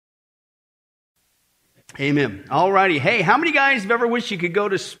Amen. All righty. Hey, how many guys have ever wished you could go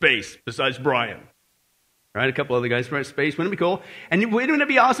to space besides Brian? Right, a couple other guys from space. Wouldn't it be cool? And wouldn't it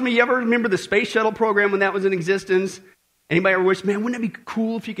be awesome? You ever remember the space shuttle program when that was in existence? Anybody ever wish, man, wouldn't it be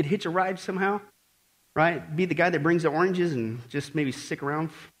cool if you could hitch a ride somehow? Right? Be the guy that brings the oranges and just maybe stick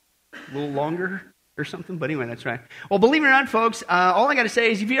around a little longer or something. But anyway, that's right. Well, believe it or not, folks, all I got to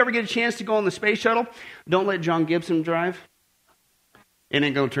say is if you ever get a chance to go on the space shuttle, don't let John Gibson drive. It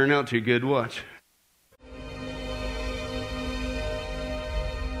ain't going to turn out too good. Watch.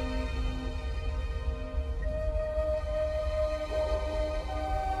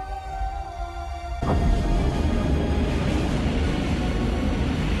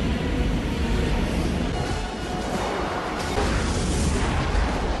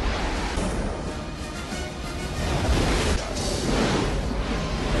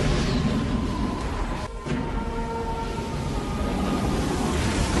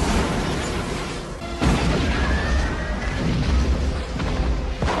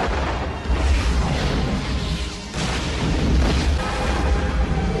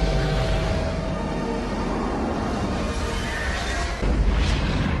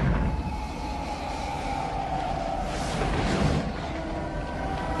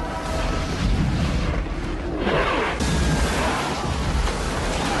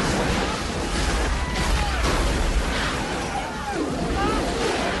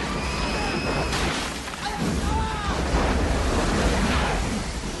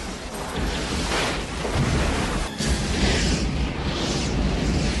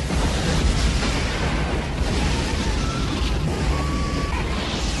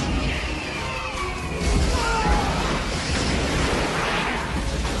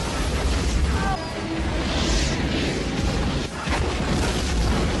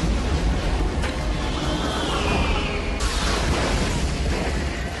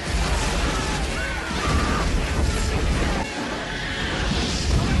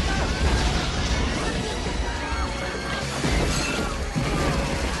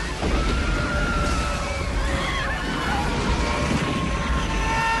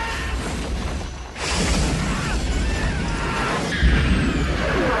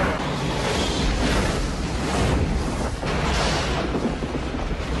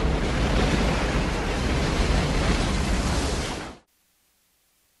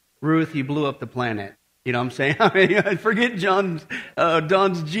 Ruth, you blew up the planet. You know what I'm saying? I mean, forget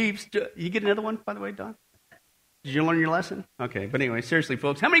Don's Jeeps. You get another one, by the way, Don? Did you learn your lesson? Okay, but anyway, seriously,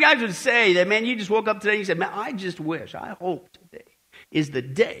 folks, how many guys would say that, man, you just woke up today and you said, man, I hope today is the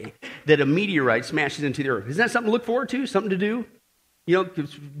day that a meteorite smashes into the earth. Isn't that something to look forward to? something to do? You know,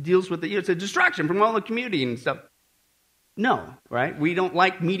 deals with it's a distraction from all the community and stuff. No, right? We don't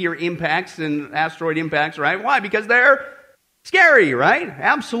like meteor impacts and asteroid impacts, right? Why? Because they're scary, right?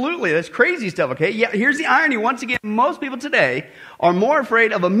 Absolutely. That's crazy stuff, okay? Yeah, here's the irony. Once again, most people today are more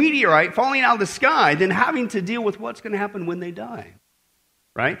afraid of a meteorite falling out of the sky than having to deal with what's going to happen when they die,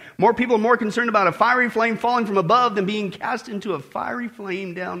 right? More people are more concerned about a fiery flame falling from above than being cast into a fiery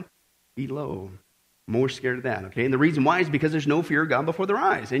flame down below. More scared of that, okay? And the reason why is because there's no fear of God before their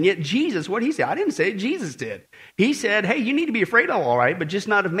eyes. And yet Jesus, what did he say? I didn't say it, Jesus did. He said, hey, you need to be afraid of all right, but just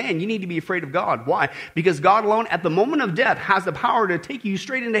not of man. You need to be afraid of God. Why? Because God alone, at the moment of death, has the power to take you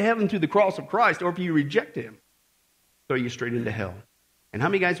straight into heaven through the cross of Christ, or if you reject him, throw you straight into hell. And how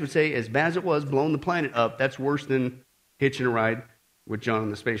many guys would say, as bad as it was, blowing the planet up, that's worse than hitching a ride with John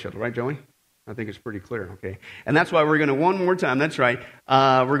on the space shuttle, right, Joey? I think it's pretty clear, okay? And that's why we're going to, one more time, that's right,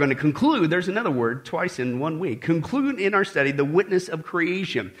 we're going to conclude, there's another word, twice in 1 week, conclude in our study the witness of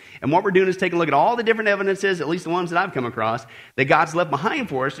creation. And what we're doing is taking a look at all the different evidences, at least the ones that I've come across, that God's left behind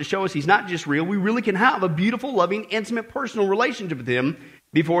for us to show us he's not just real, we really can have a beautiful, loving, intimate, personal relationship with him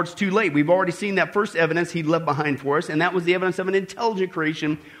before it's too late. We've already seen that first evidence he left behind for us, and that was the evidence of an intelligent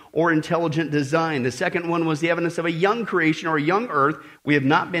creation or intelligent design. The second one was the evidence of a young creation or a young earth. We have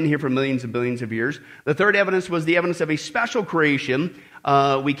not been here for millions and billions of years. The third evidence was the evidence of a special creation.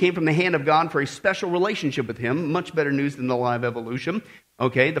 We came from the hand of God for a special relationship with him. Much better news than the live evolution.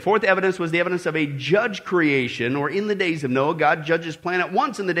 Okay, the fourth evidence was the evidence of a judge creation, or in the days of Noah. God judged his planet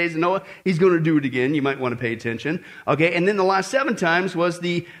once in the days of Noah. He's going to do it again. You might want to pay attention. Okay, and then the last 7 times was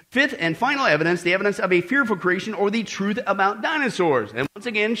the fifth and final evidence, the evidence of a fearful creation, or the truth about dinosaurs. And once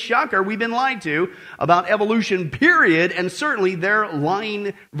again, shocker, we've been lied to about evolution, period, and certainly their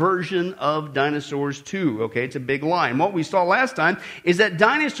lying version of dinosaurs too. Okay, it's a big lie. And what we saw last time is that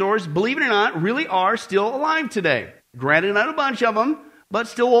dinosaurs, believe it or not, really are still alive today. Granted, not a bunch of them. but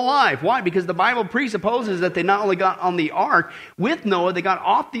still alive. Why? Because the Bible presupposes that they not only got on the ark with Noah, they got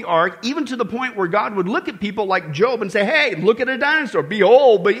off the ark, even to the point where God would look at people like Job and say, hey, look at a dinosaur.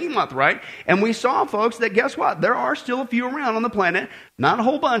 Behold, behemoth, right? And we saw, folks, that guess what? There are still a few around on the planet, not a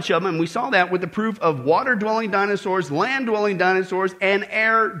whole bunch of them, and we saw that with the proof of water-dwelling dinosaurs, land-dwelling dinosaurs, and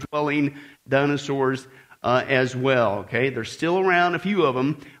air-dwelling dinosaurs as well, okay? They're still around, a few of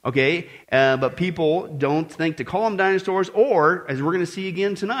them, okay? But people don't think to call them dinosaurs, or, as we're going to see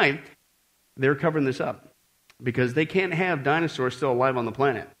again tonight, they're covering this up because they can't have dinosaurs still alive on the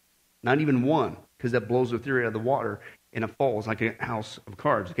planet. Not even one, because that blows the theory out of the water and it falls like a house of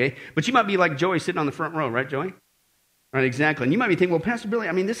cards, okay? But you might be like Joey sitting on the front row, right, Joey? Right, exactly. And you might be thinking, well, Pastor Billy,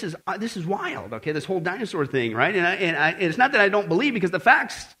 I mean, this is wild, okay, this whole dinosaur thing, right? And it's not that I don't believe, because the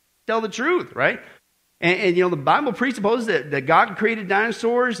facts tell the truth, right? And the Bible presupposes that God created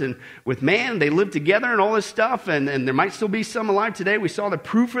dinosaurs, and with man, they lived together and all this stuff, and there might still be some alive today. We saw the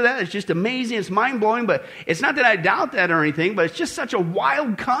proof for that. It's just amazing. It's mind-blowing, but it's not that I doubt that or anything, but it's just such a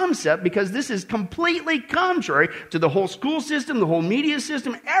wild concept, because this is completely contrary to the whole school system, the whole media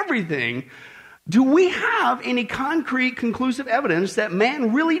system, everything. Do we have any concrete, conclusive evidence that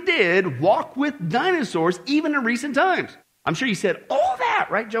man really did walk with dinosaurs even in recent times? I'm sure you said all that,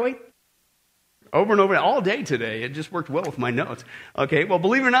 right, Joey? Over and over, all day today. It just worked well with my notes. Okay, well,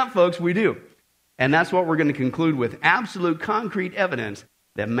 believe it or not, folks, we do. And that's what we're going to conclude with. Absolute concrete evidence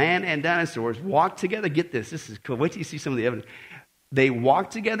that man and dinosaurs walked together. Get this. This is cool. Wait till you see some of the evidence. They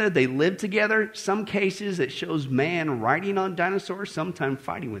walked together. They lived together. Some cases, it shows man riding on dinosaurs, sometimes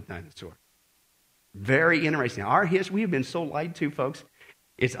fighting with dinosaurs. Very interesting. Our history, we have been so lied to, folks.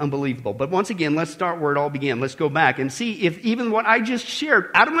 It's unbelievable. But once again, let's start where it all began. Let's go back and see if even what I just shared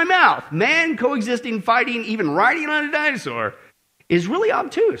out of my mouth, man coexisting, fighting, even riding on a dinosaur, is really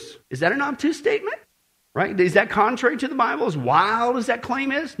obtuse. Is that an obtuse statement? Right? Is that contrary to the Bible? As wild as that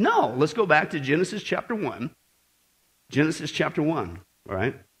claim is? No. Let's go back to Genesis chapter 1. Genesis chapter 1. All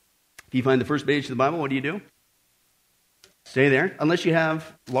right? If you find the first page of the Bible, what do? Stay there, unless you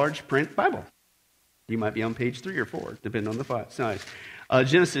have large print Bible. You might be on page 3 or 4, depending on the size.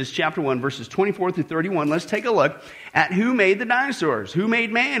 Genesis chapter 1, verses 24 through 31. Let's take a look at who made the dinosaurs. Who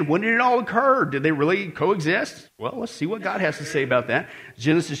made man? When did it all occur? Did they really coexist? Well, let's see what God has to say about that.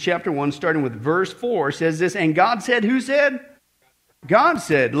 Genesis chapter 1, starting with verse 4, says this, and God said, who said? God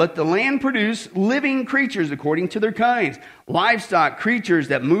said, let the land produce living creatures according to their kinds, livestock, creatures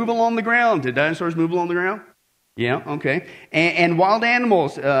that move along the ground. Did dinosaurs move along the ground? Yeah, okay. And wild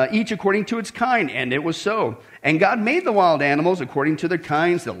animals, each according to its kind, and it was so. And God made the wild animals according to their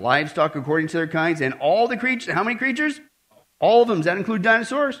kinds, the livestock according to their kinds, and all the creatures. How many creatures? All of them. Does that include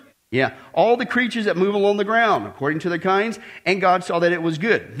dinosaurs? Yeah. All the creatures that move along the ground according to their kinds, and God saw that it was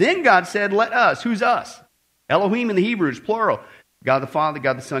good. Then God said, let us. Who's us? Elohim in the Hebrews, plural. God the Father,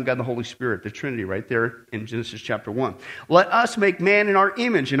 God the Son, God the Holy Spirit, the Trinity right there in Genesis chapter 1. Let us make man in our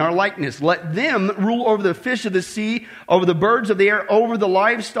image, in our likeness. Let them rule over the fish of the sea, over the birds of the air, over the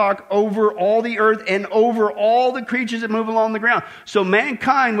livestock, over all the earth, and over all the creatures that move along the ground. So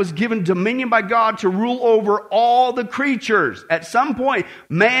mankind was given dominion by God to rule over all the creatures. At some point,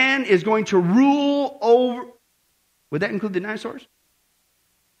 man is going to rule over... Would that include the dinosaurs?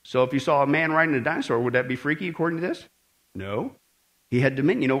 So if you saw a man riding a dinosaur, would that be freaky according to this? No. He had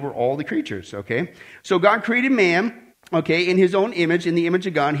dominion over all the creatures, okay? So God created man, okay, in his own image, in the image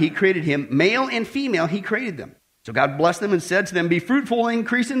of God. He created him. Male and female, he created them. So God blessed them and said to them, be fruitful and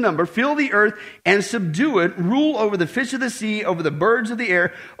increase in number, fill the earth and subdue it, rule over the fish of the sea, over the birds of the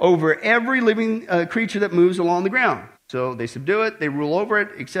air, over every living creature that moves along the ground. So they subdue it, they rule over it,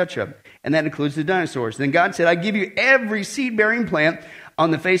 etc. And that includes the dinosaurs. Then God said, I give you every seed-bearing plant on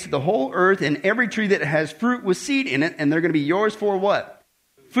the face of the whole earth, and every tree that has fruit with seed in it, and they're going to be yours for what?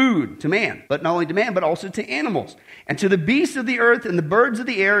 Food to man. But not only to man, but also to animals. And to the beasts of the earth, and the birds of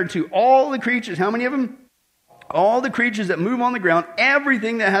the air, and to all the creatures. How many of them? All the creatures that move on the ground,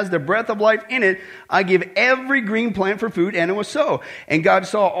 everything that has the breath of life in it, I give every green plant for food, and it was so. And God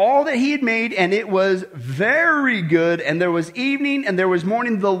saw all that he had made, and it was very good. And there was evening, and there was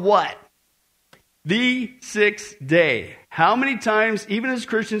morning, the what? The sixth day. How many times, even as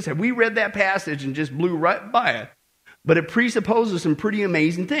Christians, have we read that passage and just blew right by it? But it presupposes some pretty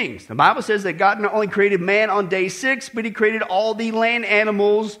amazing things. The Bible says that God not only created man on day 6, but he created all the land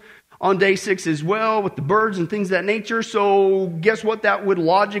animals on day 6 as well, with the birds and things of that nature. So guess what that would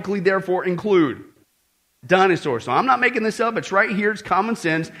logically therefore include? dinosaurs. So I'm not making this up. It's right here. It's common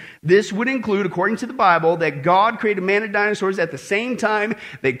sense. This would include, according to the Bible, that God created man and dinosaurs at the same time.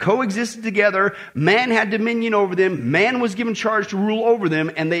 They coexisted together. Man had dominion over them. Man was given charge to rule over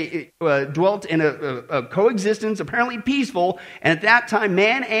them, and they dwelt in a coexistence, apparently peaceful. And at that time,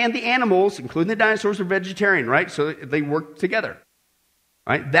 man and the animals, including the dinosaurs, were vegetarian, right? So they worked together.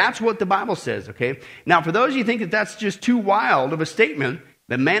 Right? That's what the Bible says, okay? Now, for those of you who think that that's just too wild of a statement,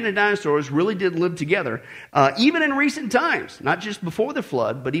 that man and dinosaurs really did live together, even in recent times, not just before the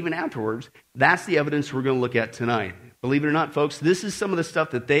flood, but even afterwards. That's the evidence we're going to look at tonight. Believe it or not, folks, this is some of the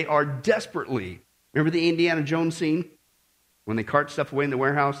stuff that they are desperately. Remember the Indiana Jones scene? When they cart stuff away in the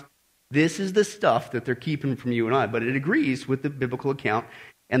warehouse? This is the stuff that they're keeping from you and I, but it agrees with the biblical account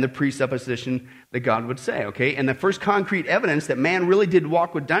and the presupposition that God would say, okay? And the first concrete evidence that man really did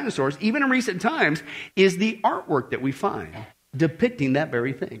walk with dinosaurs, even in recent times, is the artwork that we find depicting that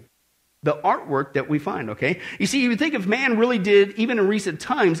very thing. The artwork that we find, okay? You see, you think if man really did, even in recent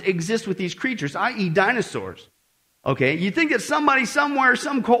times, exist with these creatures, i.e. dinosaurs, okay? You think that somebody somewhere,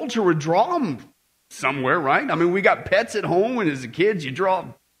 some culture would draw them somewhere, right? I mean, we got pets at home, and as a kid, you draw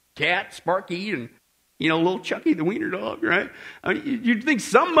cat, Sparky, and, little Chucky the wiener dog, right? I mean, you'd think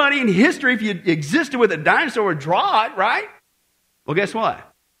somebody in history, if you existed with a dinosaur, would draw it, right? Well, guess what?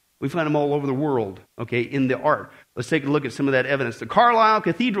 We find them all over the world, okay, in the art. Let's take a look at some of that evidence. The Carlisle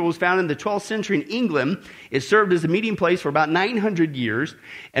Cathedral was founded in the 12th century in England. It served as a meeting place for about 900 years.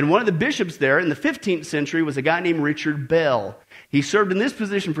 And one of the bishops there in the 15th century was a guy named Richard Bell. He served in this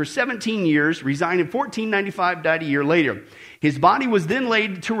position for 17 years, resigned in 1495, died a year later. His body was then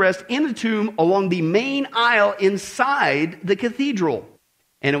laid to rest in a tomb along the main aisle inside the cathedral.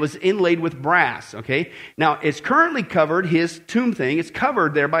 And it was inlaid with brass, okay? Now, it's currently covered, his tomb thing, it's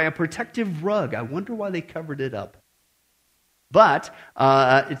covered there by a protective rug. I wonder why they covered it up. But,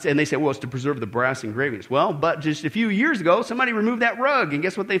 and they say, well, it's to preserve the brass engravings. Well, but just a few years ago, somebody removed that rug, and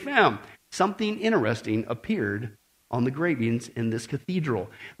guess what they found? Something interesting appeared on the engravings in this cathedral.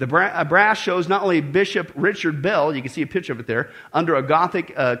 The brass shows not only Bishop Richard Bell, you can see a picture of it there, under a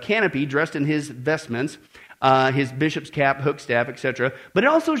Gothic canopy, dressed in his vestments, his bishop's cap, hook staff, etc. But it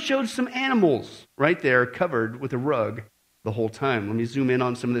also showed some animals right there covered with a rug the whole time. Let me zoom in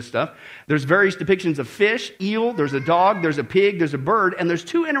on some of this stuff. There's various depictions of fish, eel, there's a dog, there's a pig, there's a bird, and there's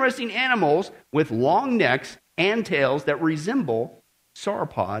two interesting animals with long necks and tails that resemble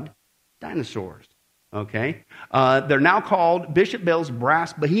sauropod dinosaurs. Okay? They're now called Bishop Bell's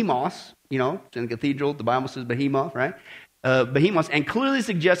brass behemoths. It's in the cathedral, the Bible says behemoth, right? Behemoths, and clearly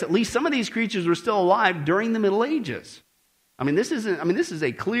suggests at least some of these creatures were still alive during the Middle Ages. This is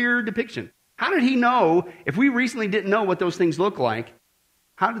a clear depiction. How did he know, if we recently didn't know what those things look like,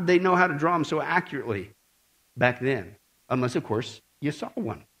 how did they know how to draw them so accurately back then? Unless, of course, you saw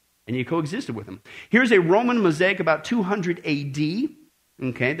one and you coexisted with them. Here's a Roman mosaic about 200 A.D.,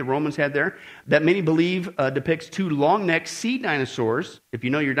 okay, the Romans had there, that many believe depicts two long-necked sea dinosaurs. If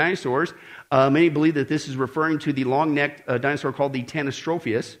you know your dinosaurs, many believe that this is referring to the long-necked dinosaur called the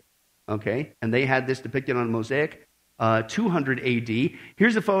Tanystropheus, okay, and they had this depicted on a mosaic, 200 A.D.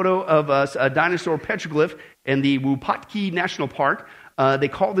 Here's a photo of a dinosaur petroglyph in the Wupatki National Park. They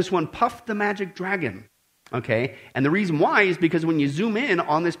call this one Puff the Magic Dragon, okay, and the reason why is because when you zoom in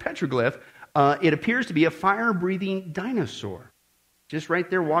on this petroglyph, it appears to be a fire-breathing dinosaur. Just right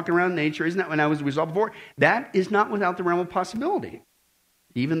there walking around nature. Isn't that when we saw before? That is not without the realm of possibility.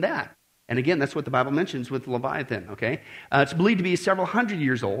 Even that. And again, that's what the Bible mentions with Leviathan, okay? It's believed to be several hundred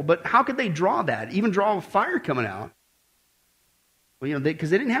years old, but how could they draw that? Even draw a fire coming out? Well, because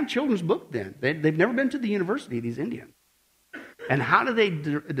they didn't have children's book then. They've never been to the university, these Indians. And how do they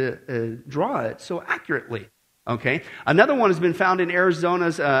draw it so accurately? Okay? Another one has been found in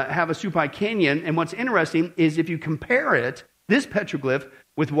Arizona's Havasupai Canyon, and what's interesting is if you compare it, this petroglyph,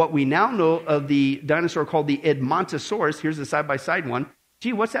 with what we now know of the dinosaur called the Edmontosaurus, here's the side-by-side one.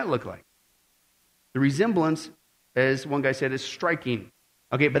 Gee, what's that look like? The resemblance, as one guy said, is striking.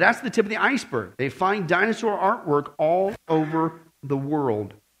 Okay, but that's the tip of the iceberg. They find dinosaur artwork all over the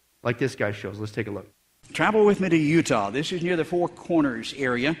world, like this guy shows. Let's take a look. Travel with me to Utah. This is near the Four Corners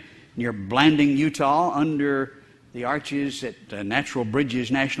area, near Blanding, Utah, under the arches at Natural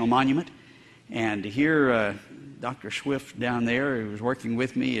Bridges National Monument. And here, Dr. Swift down there, who was working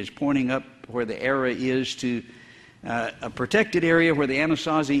with me, is pointing up where the arrow is to a protected area where the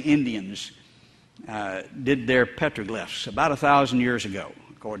Anasazi Indians did their petroglyphs about 1,000 years ago,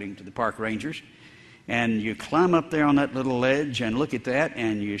 according to the park rangers. And you climb up there on that little ledge and look at that,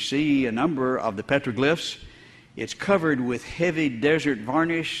 and you see a number of the petroglyphs. It's covered with heavy desert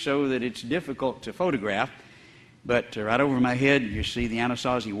varnish so that it's difficult to photograph. But right over my head, you see the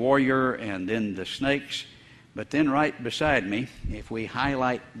Anasazi warrior and then the snakes But then right beside me, if we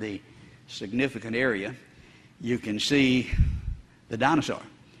highlight the significant area, you can see the dinosaur,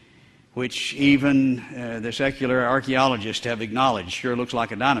 which even the secular archaeologists have acknowledged sure looks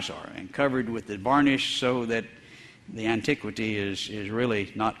like a dinosaur, and covered with the varnish so that the antiquity is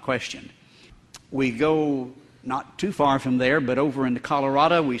really not questioned. We go not too far from there, but over into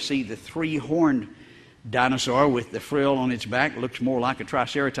Colorado, we see the three-horned dinosaur with the frill on its back. Looks more like a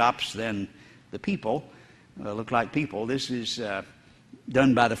triceratops than the people. Look like people. This is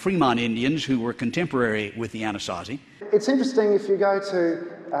done by the Fremont Indians, who were contemporary with the Anasazi. It's interesting, if you go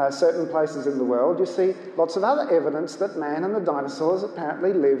to certain places in the world, you see lots of other evidence that man and the dinosaurs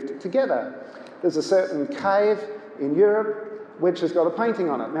apparently lived together. There's a certain cave in Europe which has got a painting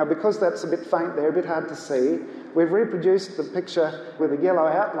on it. Now, because that's a bit faint there, a bit hard to see, we've reproduced the picture with a yellow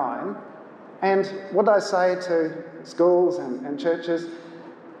outline. And what I say to schools and churches,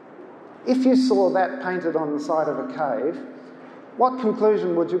 if you saw that painted on the side of a cave, what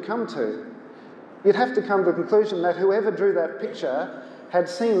conclusion would you come to? You'd have to come to the conclusion that whoever drew that picture had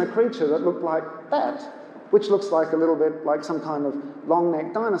seen a creature that looked like that, which looks like a little bit like some kind of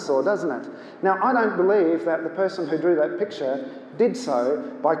long-necked dinosaur, doesn't it? Now, I don't believe that the person who drew that picture did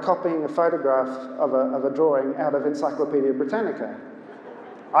so by copying a photograph of a drawing out of Encyclopedia Britannica.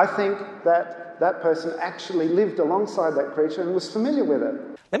 I think that that person actually lived alongside that creature and was familiar with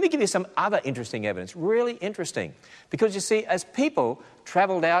it. Let me give you some other interesting evidence, really interesting. Because you see, as people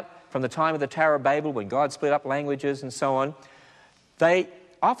travelled out from the time of the Tower of Babel, when God split up languages and so on, they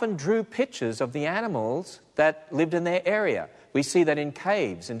often drew pictures of the animals that lived in their area. We see that in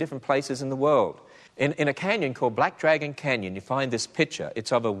caves in different places in the world. In a canyon called Black Dragon Canyon, you find this picture.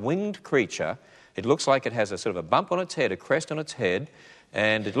 It's of a winged creature. It looks like it has a sort of a bump on its head, a crest on its head,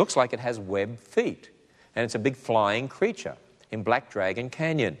 and it looks like it has webbed feet. And it's a big flying creature in Black Dragon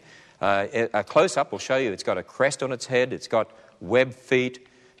Canyon. A close-up will show you it's got a crest on its head, it's got webbed feet,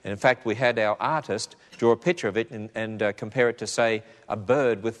 and in fact we had our artist draw a picture of it and compare it to, say, a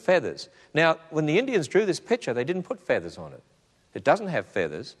bird with feathers. Now, when the Indians drew this picture, they didn't put feathers on it. It doesn't have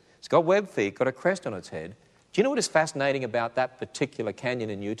feathers, it's got webbed feet, got a crest on its head. Do you know what is fascinating about that particular canyon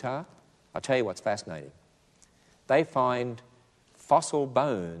in Utah? I'll tell you what's fascinating. They find fossil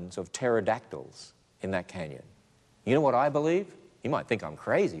bones of pterodactyls in that canyon. You know what I believe? You might think I'm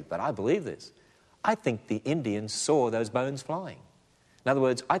crazy, but I believe this. I think the Indians saw those bones flying. In other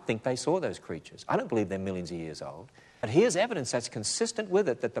words, I think they saw those creatures. I don't believe they're millions of years old. But here's evidence that's consistent with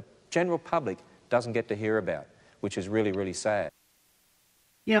it that the general public doesn't get to hear about, which is really, really sad.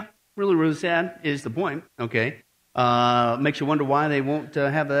 Yeah, really, really sad is the point, okay? Makes you wonder why they won't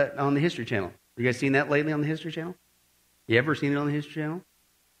have that on the History Channel. You guys seen that lately on the History Channel? You ever seen it on the History Channel?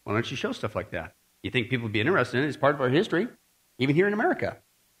 Why don't you show stuff like that? You think people would be interested in it. It's part of our history, even here in America.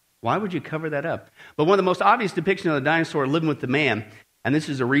 Why would you cover that up? But one of the most obvious depictions of the dinosaur living with the man, and this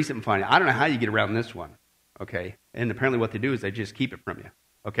is a recent finding. I don't know how you get around this one, okay? And apparently what they do is they just keep it from you,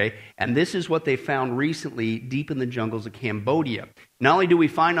 okay? And this is what they found recently deep in the jungles of Cambodia. Not only do we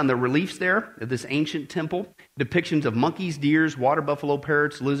find on the reliefs there of this ancient temple depictions of monkeys, deers, water buffalo,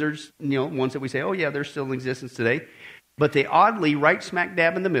 parrots, lizards, ones that we say, oh yeah, they're still in existence today. But they oddly, right smack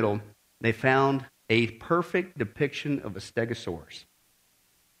dab in the middle, they found a perfect depiction of a stegosaurus.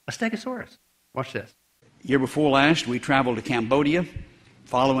 A stegosaurus. Watch this. Year before last, we traveled to Cambodia,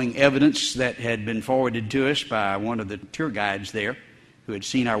 following evidence that had been forwarded to us by one of the tour guides there who had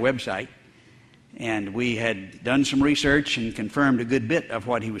seen our website. And we had done some research and confirmed a good bit of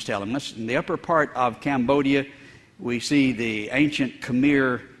what he was telling us. In the upper part of Cambodia, we see the ancient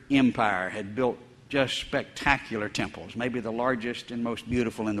Khmer Empire had built just spectacular temples, maybe the largest and most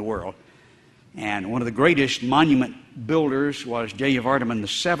beautiful in the world. And one of the greatest monument builders was Jayavarman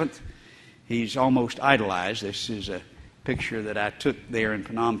VII. He's almost idolized. This is a picture that I took there in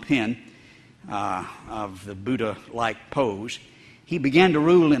Phnom Penh of the Buddha-like pose. He began to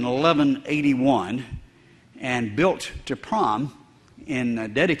rule in 1181 and built Tapram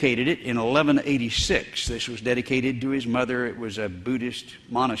and dedicated it in 1186. This was dedicated to his mother. It was a Buddhist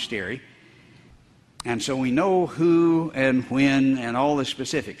monastery. And so we know who and when and all the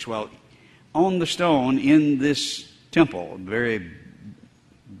specifics. Well, on the stone in this temple, a very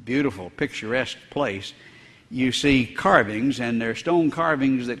beautiful, picturesque place, you see carvings, and they're stone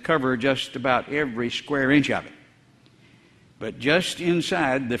carvings that cover just about every square inch of it. But just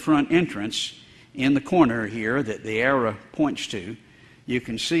inside the front entrance, in the corner here that the arrow points to, you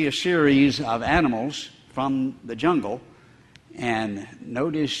can see a series of animals from the jungle. And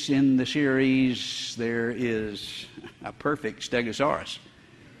notice in the series there is a perfect stegosaurus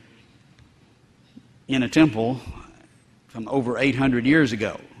in a temple from over 800 years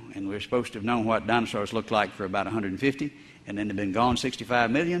ago. And We're supposed to have known what dinosaurs looked like for about 150, and then they've been gone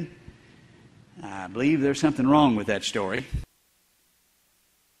 65 million. I believe there's something wrong with that story.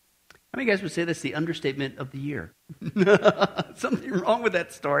 How many guys would say that's the understatement of the year? Something wrong with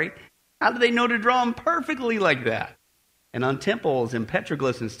that story. How do they know to draw them perfectly like that? And on temples and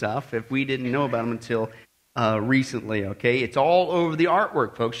petroglyphs and stuff, if we didn't know about them until recently, okay? It's all over the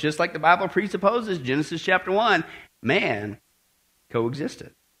artwork, folks. Just like the Bible presupposes, Genesis chapter 1, man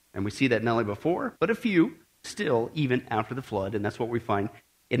coexisted. And we see that not only before, but a few still even after the flood. And that's what we find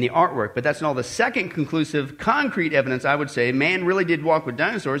in the artwork. But that's not all. The second conclusive, concrete evidence, I would say, man really did walk with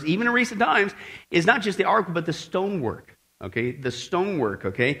dinosaurs, even in recent times, is not just the artwork, but the stonework. Okay, the stonework,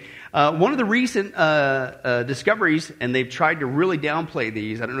 okay? One of the recent discoveries, and they've tried to really downplay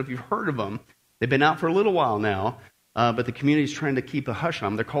these, I don't know if you've heard of them. They've been out for a little while now, but the community is trying to keep a hush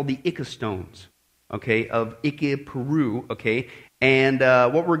on them. They're called the Ica stones, okay, of Ica, Peru, okay? And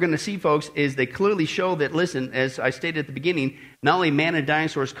what we're going to see, folks, is they clearly show that, listen, as I stated at the beginning, not only man and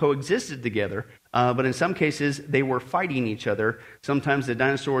dinosaurs coexisted together, but in some cases they were fighting each other. Sometimes the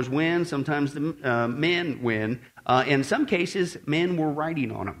dinosaurs win, sometimes the men win. In some cases, men were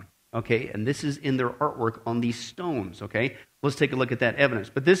riding on them, okay? And this is in their artwork on these stones, okay? Let's take a look at that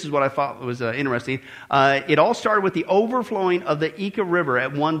evidence. But this is what I thought was interesting. It all started with the overflowing of the Ica River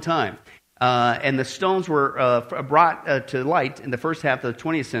at one time. And the stones were brought to light in the first half of the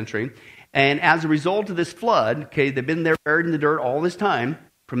 20th century. And as a result of this flood, okay, they've been there buried in the dirt all this time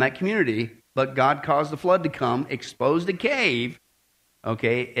from that community, but God caused the flood to come, exposed a cave,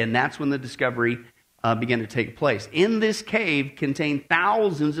 okay, and that's when the discovery began to take place. In this cave contained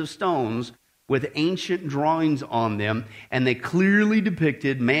thousands of stones with ancient drawings on them, and they clearly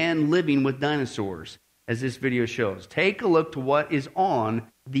depicted man living with dinosaurs, as this video shows. Take a look to what is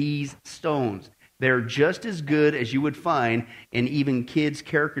on these stones. They're just as good as you would find in even kids'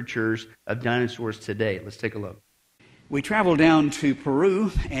 caricatures of dinosaurs today. Let's take a look. We traveled down to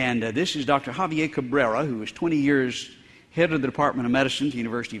Peru, and this is Dr. Javier Cabrera, who was 20 years head of the Department of Medicine at the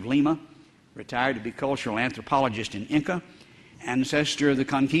University of Lima, retired to be cultural anthropologist in Inca, ancestor of the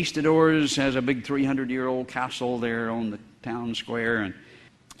conquistadors, has a big 300-year-old castle there on the town square, and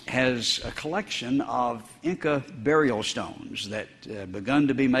has a collection of Inca burial stones that begun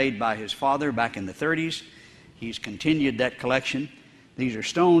to be made by his father back in the 30s. He's continued that collection. These are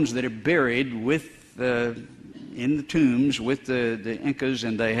stones that are buried with in the tombs with the Incas,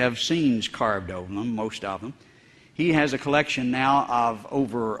 and they have scenes carved over them, most of them. He has a collection now of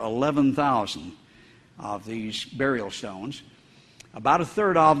over 11,000 of these burial stones. About a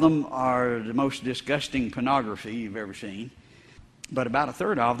third of them are the most disgusting pornography you've ever seen, but about a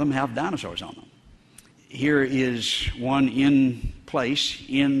third of them have dinosaurs on them. Here is one in place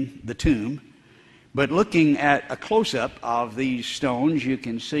in the tomb, but looking at a close-up of these stones, you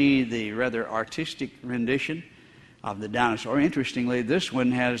can see the rather artistic rendition of the dinosaur. Interestingly, this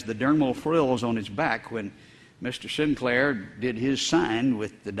one has the dermal frills on its back. When Mr. Sinclair did his sign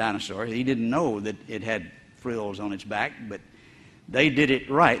with the dinosaur, he didn't know that it had frills on its back, but they did it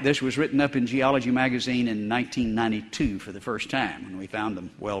right. This was written up in Geology magazine in 1992 for the first time, when we found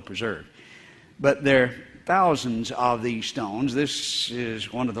them well preserved. But there are thousands of these stones. This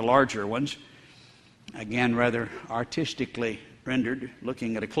is one of the larger ones. Again, rather artistically rendered.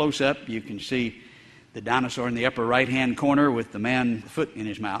 Looking at a close-up, you can see the dinosaur in the upper right-hand corner with the man foot in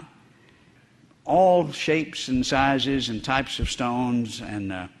his mouth. All shapes and sizes and types of stones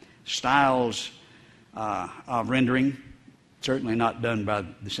and styles of rendering. Certainly not done by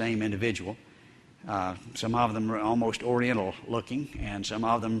the same individual. Some of them are almost oriental looking, and some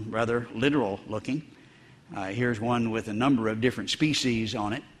of them rather literal looking. Here's one with a number of different species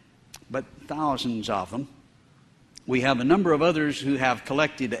on it, but thousands of them. We have a number of others who have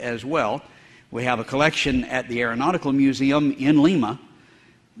collected as well. We have a collection at the Aeronautical Museum in Lima.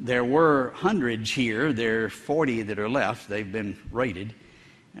 There were hundreds here. There are 40 that are left. They've been raided.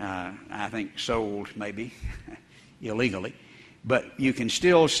 I think sold maybe illegally. But you can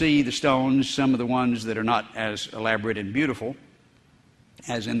still see the stones, some of the ones that are not as elaborate and beautiful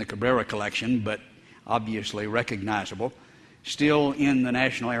as in the Cabrera collection, but obviously recognizable. Still in the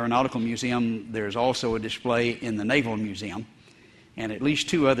National Aeronautical Museum, there's also a display in the Naval Museum, and at least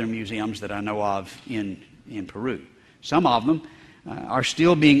 2 other museums that I know of in Peru. Some of them are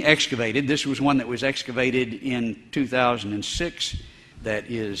still being excavated. This was one that was excavated in 2006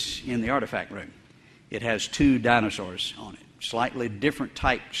 that is in the artifact room. It has 2 dinosaurs on it. Slightly different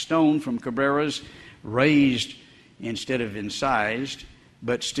type stone from Cabrera's, raised instead of incised,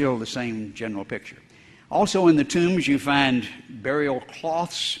 but still the same general picture. Also in the tombs you find burial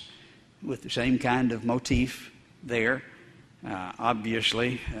cloths with the same kind of motif there.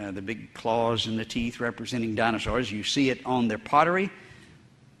 Obviously, the big claws and the teeth representing dinosaurs. You see it on their pottery.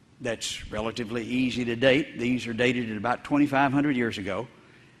 That's relatively easy to date. These are dated at about 2,500 years ago.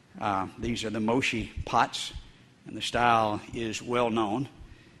 These are the Moshi pots, and the style is well known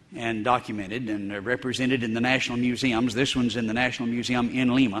and documented and represented in the national museums. This one's in the National Museum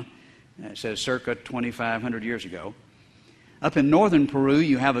in Lima. It says circa 2,500 years ago. Up in northern Peru,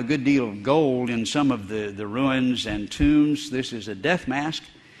 you have a good deal of gold in some of the ruins and tombs. This is a death mask,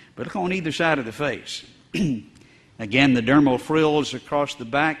 but look on either side of the face. Again, the dermal frills across the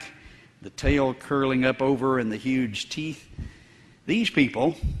back, the tail curling up over, and the huge teeth. These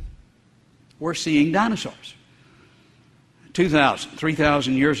people were seeing dinosaurs 2,000,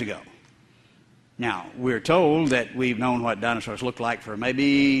 3,000 years ago. Now, we're told that we've known what dinosaurs look like for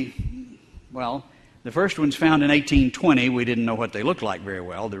maybe, well, the first ones found in 1820. We didn't know what they looked like very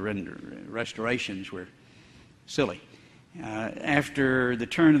well. The restorations were silly. After the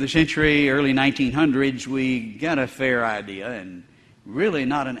turn of the century, early 1900s, we got a fair idea, and really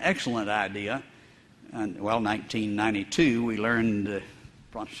not an excellent idea. And, 1992, we learned the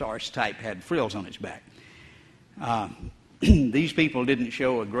Brontosaurus type had frills on its back. These people didn't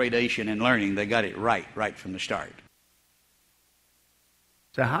show a gradation in learning. They got it right from the start.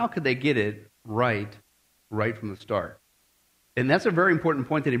 So how could they get it right from the start? And that's a very important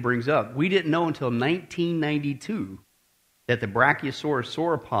point that he brings up. We didn't know until 1992 that the Brachiosaurus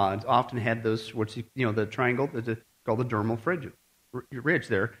sauropods often had those, the triangle, called the dermal ridge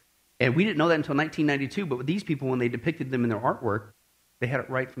there. And we didn't know that until 1992, but with these people, when they depicted them in their artwork, they had it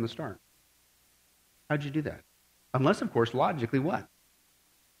right from the start. How'd you do that? Unless, of course, logically what?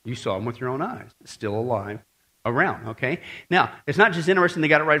 You saw them with your own eyes, still alive, around, okay? Now, it's not just interesting they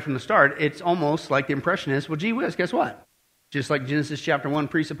got it right from the start. It's almost like the impressionists, well, gee whiz, guess what? Just like Genesis chapter 1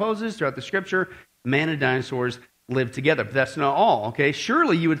 presupposes, throughout the Scripture, man and dinosaurs lived together. But that's not all, okay?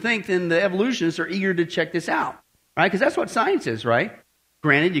 Surely you would think then the evolutionists are eager to check this out, right? Because that's what science is, right?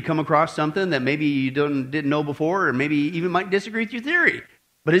 Granted, you come across something that maybe you didn't know before, or maybe even might disagree with your theory.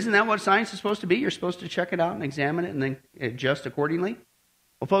 But isn't that what science is supposed to be? You're supposed to check it out and examine it and then adjust accordingly?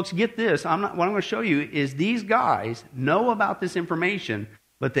 Well, folks, get this. What I'm going to show you is these guys know about this information,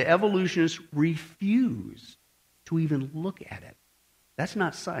 but the evolutionists refuse to even look at it. That's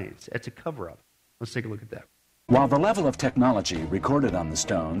not science. That's a cover-up. Let's take a look at that. While the level of technology recorded on the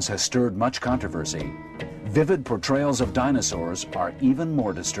stones has stirred much controversy, vivid portrayals of dinosaurs are even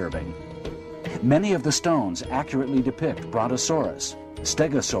more disturbing. Many of the stones accurately depict Brontosaurus,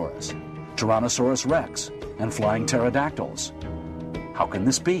 Stegosaurus, Tyrannosaurus rex, and flying pterodactyls. How can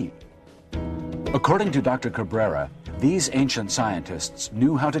this be? According to Dr. Cabrera, these ancient scientists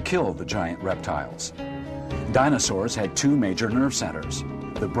knew how to kill the giant reptiles. Dinosaurs had two major nerve centers,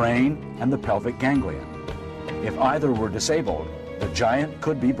 the brain and the pelvic ganglion. If either were disabled, the giant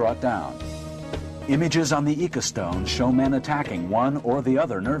could be brought down. Images on the Ica stone show men attacking one or the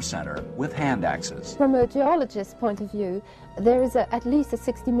other nerve center with hand axes. From a geologist's point of view, there is at least a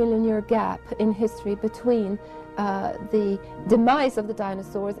 60 million year gap in history between the demise of the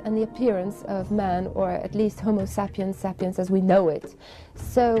dinosaurs and the appearance of man, or at least Homo sapiens as we know it.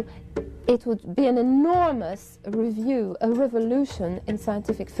 So it would be an enormous review, a revolution in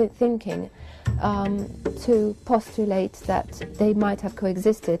scientific thinking to postulate that they might have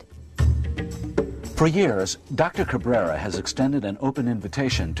coexisted. For years, Dr. Cabrera has extended an open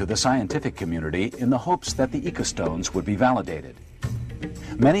invitation to the scientific community in the hopes that the Ica stones would be validated.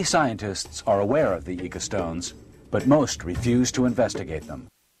 Many scientists are aware of the Ica stones, but most refuse to investigate them.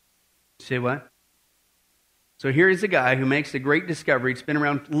 Say what? So here's a guy who makes a great discovery. It's been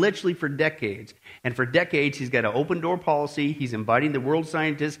around literally for decades. And for decades, he's got an open door policy. He's inviting the world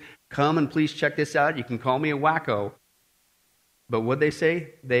scientists, come and please check this out. You can call me a wacko. But what they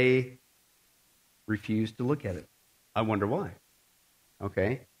say? They refuse to look at it. I wonder why.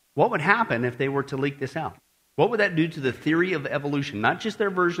 Okay? What would happen if they were to leak this out? What would that do to the theory of evolution? Not just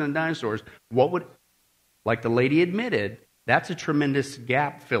their version of dinosaurs. What would, like the lady admitted, that's a tremendous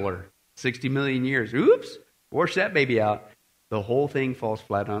gap filler. 60 million years. Oops! Wash that baby out. The whole thing falls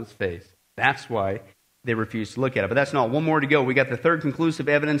flat on its face. That's why they refuse to look at it. But that's not. One more to go. We got the third conclusive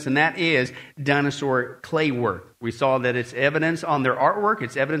evidence, and that is dinosaur clay work. We saw that it's evidence on their artwork.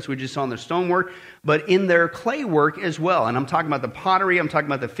 It's evidence we just saw on their stonework, but in their clay work as well. And I'm talking about the pottery. I'm talking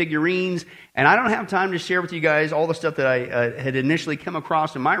about the figurines. And I don't have time to share with you guys all the stuff that I had initially come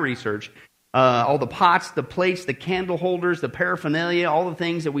across in my research. All the pots, the plates, the candle holders, the paraphernalia, all the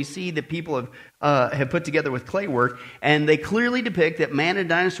things that we see that people have put together with clay work, and they clearly depict that man and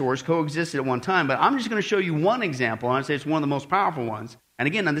dinosaurs coexisted at one time. But I'm just going to show you one example, and I'd say it's one of the most powerful ones. And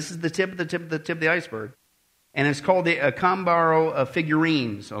again, this is the tip of the iceberg. And it's called the Acambaro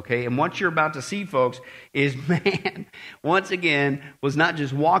figurines, okay? And what you're about to see, folks, is man, once again, was not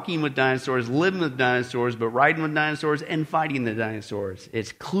just walking with dinosaurs, living with dinosaurs, but riding with dinosaurs and fighting the dinosaurs.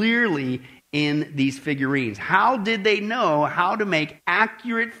 It's clearly in these figurines. How did they know how to make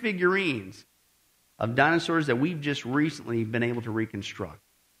accurate figurines of dinosaurs that we've just recently been able to reconstruct?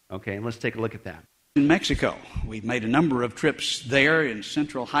 Okay, let's take a look at that. In Mexico, we've made a number of trips there in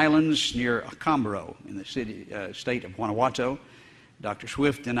Central Highlands near Acambaro in the state of Guanajuato. Dr.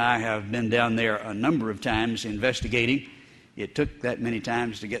 Swift and I have been down there a number of times investigating. It took that many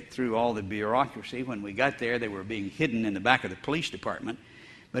times to get through all the bureaucracy. When we got there, they were being hidden in the back of the police department.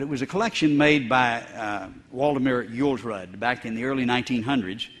 But it was a collection made by Waldemar Julsrud back in the early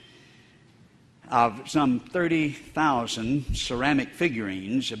 1900s of some 30,000 ceramic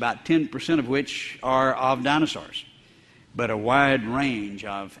figurines, about 10% of which are of dinosaurs, but a wide range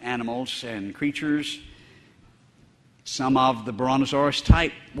of animals and creatures. Some of the Brontosaurus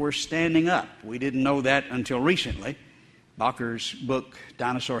type were standing up. We didn't know that until recently. Bakker's book,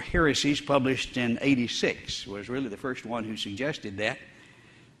 Dinosaur Heresies, published in '86, was really the first one who suggested that.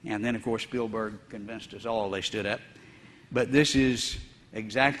 And then, of course, Spielberg convinced us all they stood up. But this is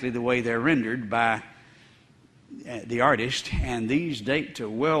exactly the way they're rendered by the artist, and these date to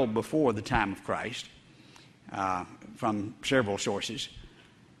well before the time of Christ from several sources.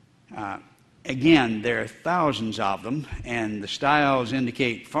 Again, there are thousands of them, and the styles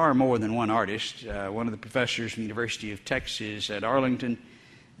indicate far more than one artist. One of the professors from the University of Texas at Arlington,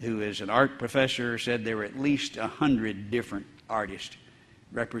 who is an art professor, said there were at least 100 different artists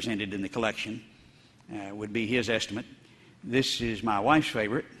represented in the collection, would be his estimate. This is my wife's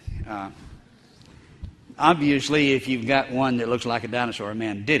favorite. Obviously, if you've got one that looks like a dinosaur, a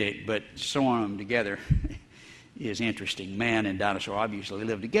man did it, but sewing them together is interesting. Man and dinosaur obviously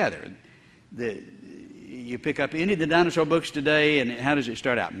live together. You pick up any of the dinosaur books today, and how does it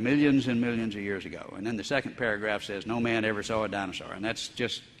start out? Millions and millions of years ago. And then the second paragraph says, no man ever saw a dinosaur. And that's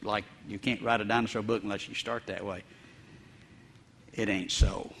just like you can't write a dinosaur book unless you start that way. It ain't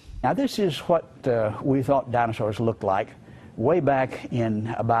so. Now, this is what we thought dinosaurs looked like way back in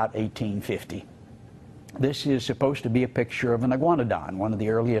about 1850. This is supposed to be a picture of an iguanodon, one of the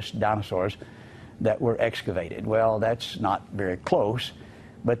earliest dinosaurs that were excavated. Well, that's not very close,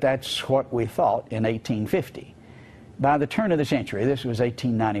 but that's what we thought in 1850. By the turn of the century, this was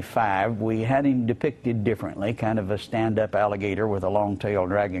 1895, we had him depicted differently, kind of a stand-up alligator with a long tail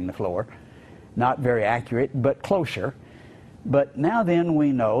dragging the floor. Not very accurate, but closer. But now then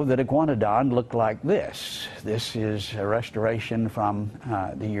we know that Iguanodon looked like this. This is a restoration from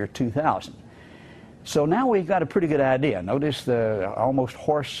the year 2000. So now we've got a pretty good idea. Notice the almost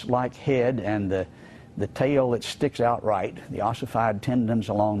horse-like head and the tail that sticks out right. The ossified tendons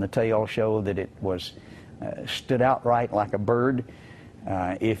along the tail show that it was stood out right like a bird.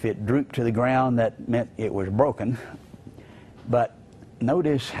 If it drooped to the ground, that meant it was broken. But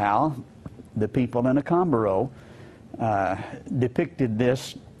notice how the people in Acambaro depicted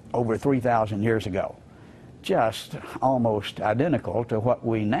this over 3,000 years ago. Just almost identical to what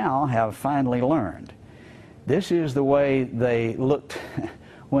we now have finally learned. This is the way they looked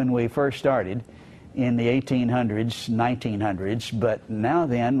when we first started in the 1800s, 1900s, but now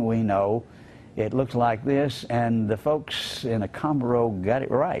then we know it looks like this, and the folks in Acambaro got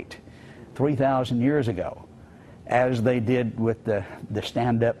it right 3,000 years ago, as they did with the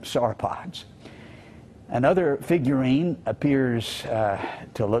stand-up sauropods. Another figurine appears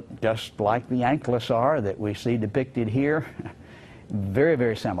to look just like the ankylosaur that we see depicted here. Very,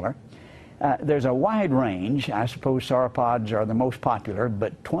 very similar. There's a wide range. I suppose sauropods are the most popular,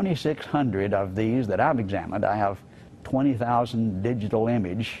 but 2,600 of these that I've examined. I have 20,000 digital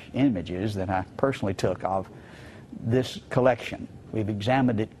images that I personally took of this collection. We've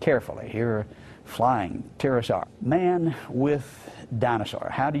examined it carefully. Here are flying pterosaur. Man with dinosaur.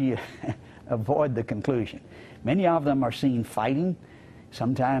 How do you avoid the conclusion? Many of them are seen fighting.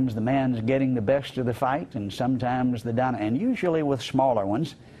 Sometimes the man's getting the best of the fight, and sometimes the dinosaur, and usually with smaller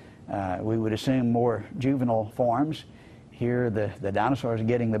ones. We would assume more juvenile forms. Here the dinosaurs are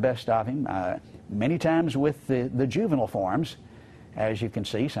getting the best of him. Many times with the juvenile forms, as you can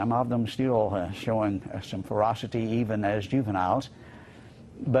see, some of them still showing some ferocity even as juveniles.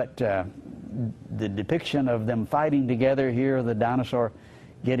 But the depiction of them fighting together, here the dinosaur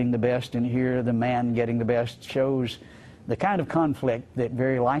getting the best, and here the man getting the best, shows the kind of conflict that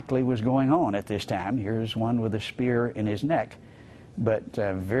very likely was going on at this time. Here's one with a spear in his neck, but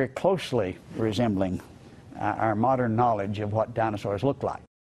very closely resembling our modern knowledge of what dinosaurs look like.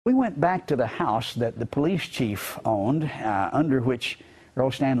 We went back to the house that the police chief owned, under which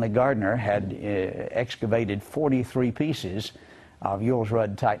Earl Stanley Gardner had excavated 43 pieces of Yules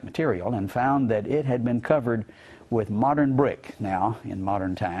Rudd type material and found that it had been covered with modern brick now in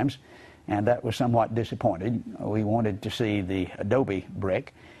modern times, and that was somewhat disappointed. We wanted to see the adobe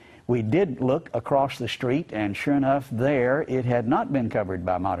brick. We did look across the street, and sure enough, there it had not been covered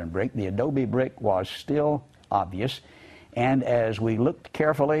by modern brick. The adobe brick was still obvious, and as we looked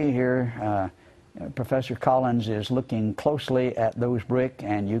carefully here, Professor Collins is looking closely at those brick,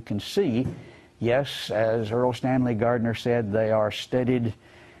 and you can see, yes, as Earl Stanley Gardner said, they are studded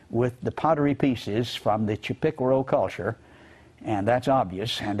with the pottery pieces from the Chippewa culture, and that's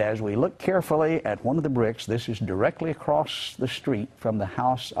obvious. And as we look carefully at one of the bricks, this is directly across the street from the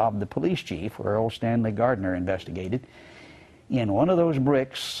house of the police chief where Earl Stanley Gardner investigated. In one of those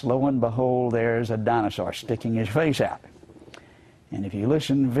bricks, lo and behold, there's a dinosaur sticking his face out. And if you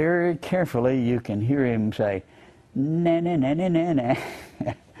listen very carefully, you can hear him say, "Na na na na na na,"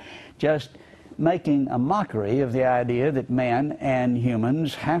 just making a mockery of the idea that man and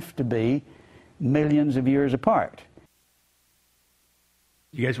humans have to be millions of years apart.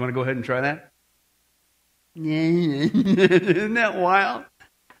 You guys want to go ahead and try that? Isn't that wild?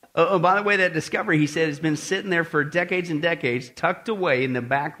 Oh, by the way, that discovery, he said, has been sitting there for decades and decades, tucked away in the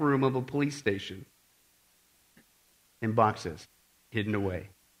back room of a police station in boxes, hidden away.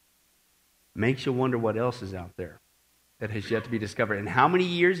 Makes you wonder what else is out there that has yet to be discovered. And how many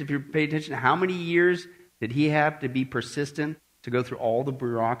years, if you pay attention, how many years did he have to be persistent to go through all the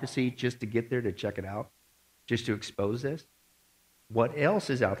bureaucracy just to get there to check it out, just to expose this? What else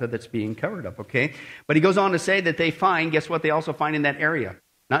is out there that's being covered up, okay? But he goes on to say that they find, guess what they also find in that area?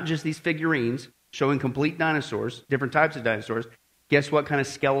 Not just these figurines showing complete dinosaurs, different types of dinosaurs. Guess what kind of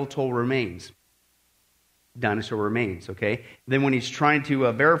skeletal remains? Dinosaur remains, okay? Then when he's trying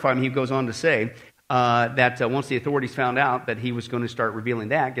to verify them, he goes on to say that once the authorities found out that he was going to start revealing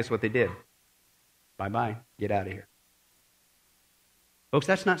that, guess what they did? Bye-bye. Get out of here. Folks,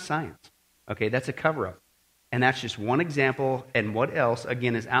 that's not science, okay? That's a cover-up. And that's just one example, and what else,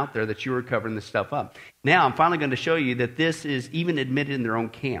 again, is out there that you are covering this stuff up. Now, I'm finally going to show you that this is even admitted in their own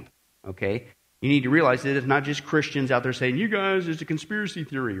camp, okay? You need to realize that it's not just Christians out there saying, you guys, it's a conspiracy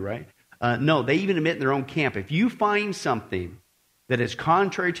theory, right? No, they even admit in their own camp. If you find something that is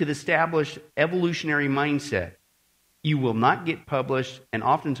contrary to the established evolutionary mindset, you will not get published, and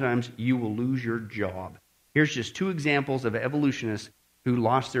oftentimes you will lose your job. Here's just two examples of evolutionists who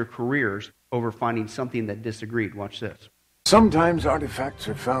lost their careers over finding something that disagreed. Watch this. Sometimes artifacts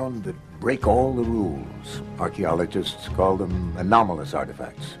are found that break all the rules. Archaeologists call them anomalous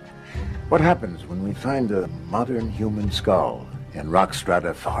artifacts. What happens when we find a modern human skull in rock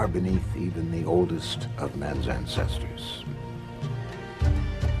strata far beneath even the oldest of man's ancestors?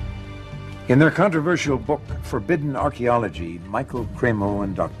 In their controversial book, Forbidden Archaeology, Michael Cremo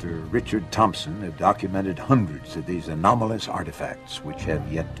and Dr. Richard Thompson have documented hundreds of these anomalous artifacts which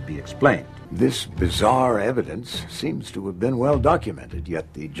have yet to be explained. This bizarre evidence seems to have been well documented,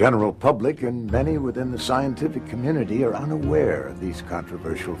 yet the general public and many within the scientific community are unaware of these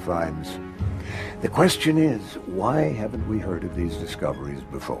controversial finds. The question is, why haven't we heard of these discoveries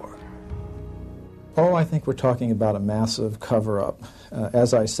before? Oh, I think we're talking about a massive cover-up.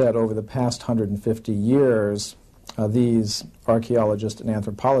 As I said, over the past 150 years, these archaeologists and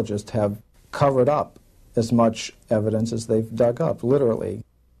anthropologists have covered up as much evidence as they've dug up, literally.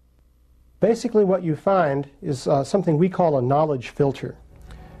 Basically what you find is something we call a knowledge filter.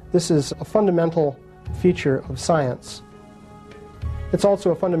 This is a fundamental feature of science. It's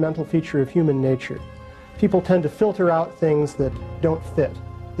also a fundamental feature of human nature. People tend to filter out things that don't fit,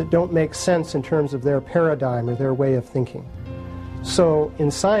 that don't make sense in terms of their paradigm or their way of thinking. So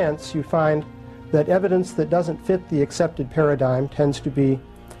in science, you find that evidence that doesn't fit the accepted paradigm tends to be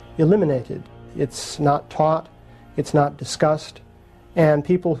eliminated. It's not taught, it's not discussed, and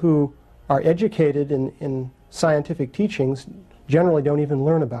people who are educated in scientific teachings generally don't even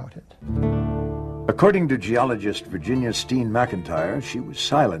learn about it. According to geologist Virginia Steen McIntyre, she was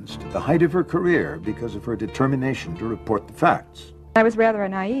silenced at the height of her career because of her determination to report the facts. I was rather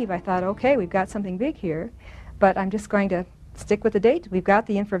naive. I thought, okay, we've got something big here, but I'm just going to stick with the date. We've got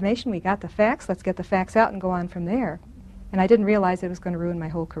the information, we got the facts, let's get the facts out and go on from there. And I didn't realize it was going to ruin my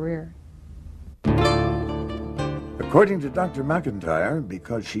whole career. According to Dr. McIntyre,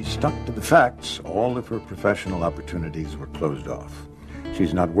 because she stuck to the facts, all of her professional opportunities were closed off.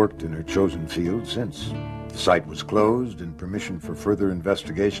 She's not worked in her chosen field since. The site was closed and permission for further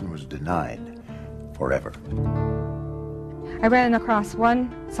investigation was denied forever. I ran across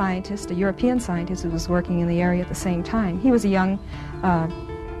one scientist, a European scientist who was working in the area at the same time. He was a young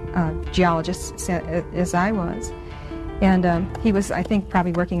geologist, as I was. And he was, I think,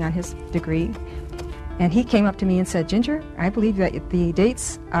 probably working on his degree. And he came up to me and said, Ginger, I believe that the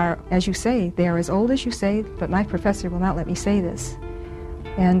dates are, as you say, they are as old as you say, but my professor will not let me say this.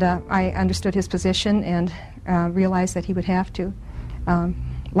 And I understood his position and realized that he would have to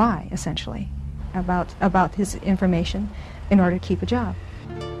lie, essentially, about his information in order to keep a job.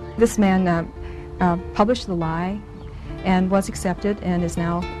 This man published the lie and was accepted and is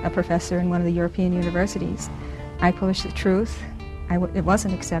now a professor in one of the European universities. I published the truth. It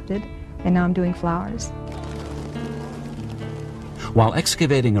wasn't accepted, and now I'm doing flowers. While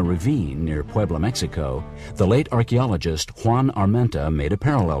excavating a ravine near Puebla, Mexico, the late archaeologist Juan Armenta made a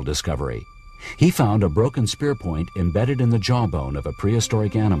parallel discovery. He found a broken spear point embedded in the jawbone of a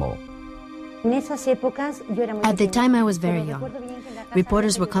prehistoric animal. At the time, I was very young.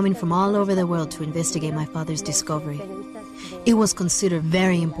 Reporters were coming from all over the world to investigate my father's discovery. It was considered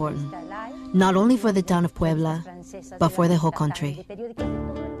very important, not only for the town of Puebla, but for the whole country.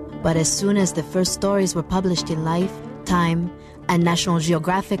 But as soon as the first stories were published in Life, Time, and National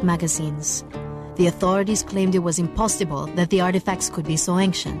Geographic magazines, the authorities claimed it was impossible that the artifacts could be so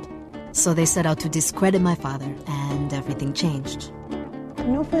ancient. So they set out to discredit my father, and everything changed.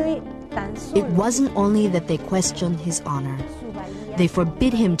 It wasn't only that they questioned his honor. They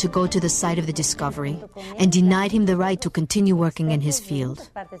forbid him to go to the site of the discovery and denied him the right to continue working in his field.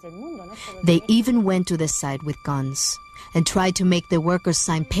 They even went to the site with guns and tried to make the workers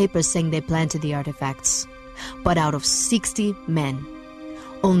sign papers saying they planted the artifacts. But out of 60 men,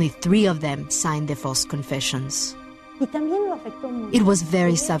 only 3 of them signed the false confessions. It was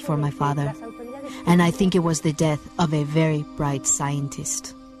very sad for my father, and I think it was the death of a very bright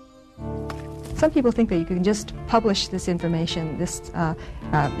scientist. Some people think that you can just publish this information,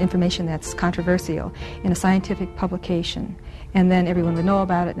 information that's controversial, in a scientific publication, and then everyone would know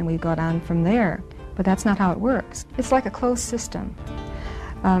about it and we'd go on from there. But that's not how it works. It's like a closed system.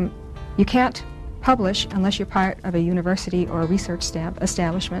 You can't publish unless you're part of a university or a research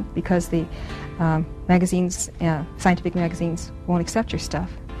establishment, because the magazines, scientific magazines, won't accept your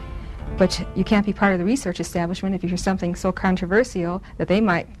stuff. But you can't be part of the research establishment if you're something so controversial that they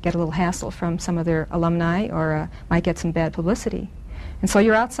might get a little hassle from some of their alumni or might get some bad publicity. And so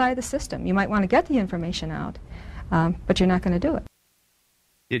you're outside the system. You might want to get the information out, but you're not going to do it.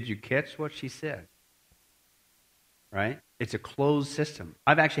 Did you catch what she said? Right? It's a closed system.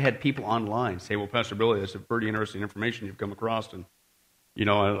 I've actually had people online say, well, Pastor Billy, that's some pretty interesting information you've come across, and,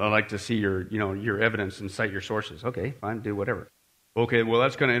 I'd like to see your evidence and cite your sources. Okay, fine, do whatever. Okay, well,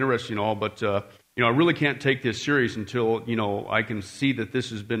 that's kind of interesting and all, but, I really can't take this serious until, I can see that this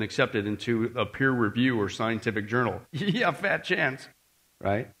has been accepted into a peer review or scientific journal. Yeah, fat chance,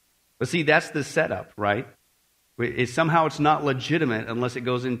 right? But see, that's the setup, right? Somehow it's not legitimate unless it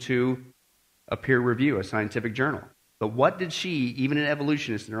goes into a peer review, a scientific journal. But what did she, even an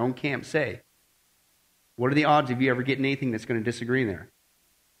evolutionist in her own camp, say? What are the odds of you ever getting anything that's going to disagree in there?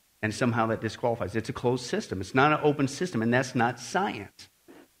 And somehow that disqualifies. It's a closed system. It's not an open system, and that's not science.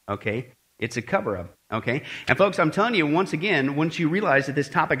 Okay? It's a cover-up. Okay? And folks, I'm telling you, once again, once you realize that this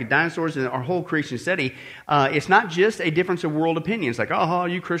topic of dinosaurs and our whole creation study, it's not just a difference of world opinions. Like,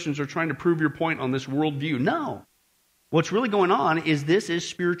 you Christians are trying to prove your point on this worldview. No. What's really going on is this is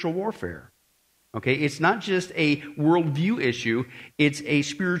spiritual warfare. Okay, it's not just a worldview issue, it's a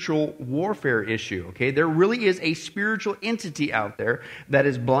spiritual warfare issue. Okay, there really is a spiritual entity out there that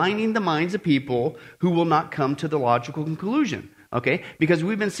is blinding the minds of people who will not come to the logical conclusion. Okay, because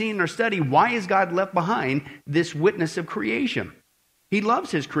we've been seeing in our study, why is God left behind this witness of creation? He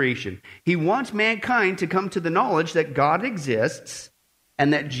loves his creation. He wants mankind to come to the knowledge that God exists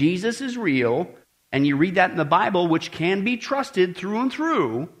and that Jesus is real, and you read that in the Bible, which can be trusted through and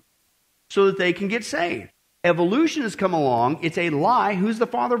through, so that they can get saved. Evolution has come along. It's a lie. Who's the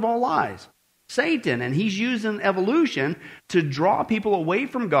father of all lies? Satan. And he's using evolution to draw people away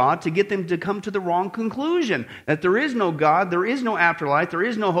from God, to get them to come to the wrong conclusion. That there is no God, there is no afterlife, there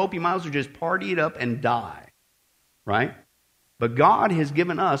is no hope. You might as well just party it up and die. Right? But God has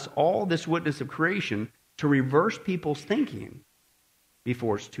given us all this witness of creation to reverse people's thinking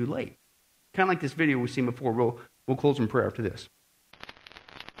before it's too late. Kind of like this video we've seen before. We'll close in prayer after this.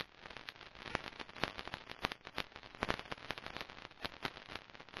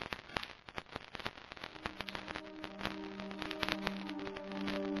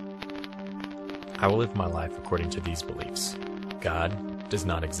 I will live my life according to these beliefs. God does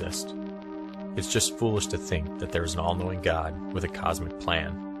not exist. It's just foolish to think that there is an all-knowing God with a cosmic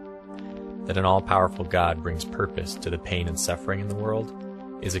plan. That an all-powerful God brings purpose to the pain and suffering in the world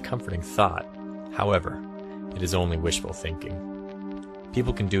is a comforting thought. However, it is only wishful thinking.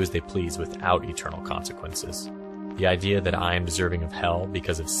 People can do as they please without eternal consequences. The idea that I am deserving of hell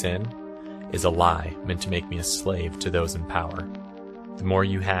because of sin is a lie meant to make me a slave to those in power. The more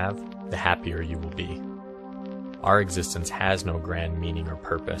you have, the happier you will be. Our existence has no grand meaning or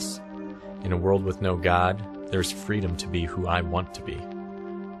purpose. In a world with no God, there's freedom to be who I want to be.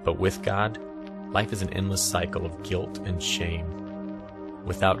 But with God, life is an endless cycle of guilt and shame.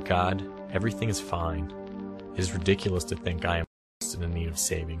 Without God, everything is fine. It is ridiculous to think I am in need of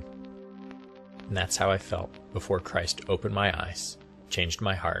saving. And that's how I felt before Christ opened my eyes, changed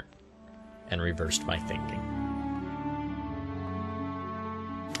my heart, and reversed my thinking.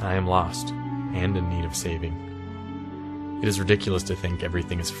 I am lost and in need of saving. It is ridiculous to think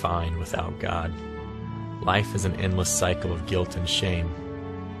everything is fine without God. Life is an endless cycle of guilt and shame.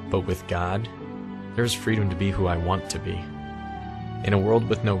 But with God, there is freedom to be who I want to be. In a world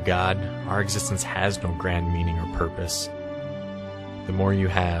with no God, our existence has no grand meaning or purpose. The more you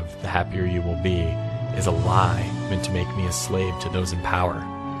have, the happier you will be, is a lie meant to make me a slave to those in power.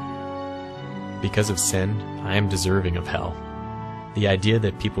 Because of sin, I am deserving of hell. The idea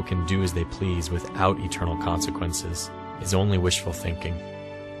that people can do as they please without eternal consequences is only wishful thinking.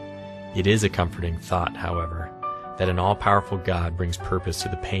 It is a comforting thought, however, that an all-powerful God brings purpose to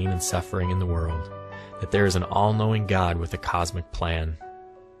the pain and suffering in the world, that there is an all-knowing God with a cosmic plan.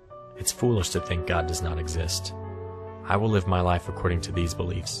 It's foolish to think God does not exist. I will live my life according to these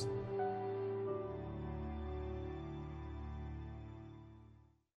beliefs.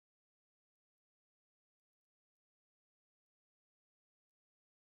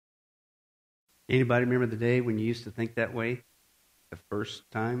 Anybody remember the day when you used to think that way? The first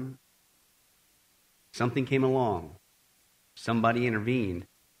time? Something came along. Somebody intervened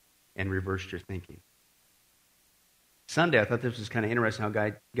and reversed your thinking. Sunday, I thought this was kind of interesting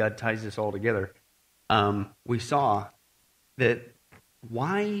how God ties this all together. We saw that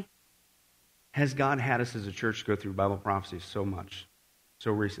why has God had us as a church go through Bible prophecy so much,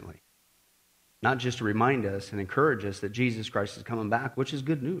 so recently? Not just to remind us and encourage us that Jesus Christ is coming back, which is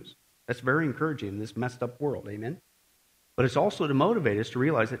good news. That's very encouraging in this messed up world, amen? But it's also to motivate us to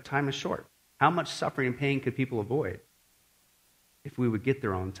realize that time is short. How much suffering and pain could people avoid if we would get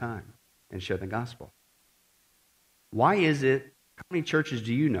there on time and share the gospel? Why is it, how many churches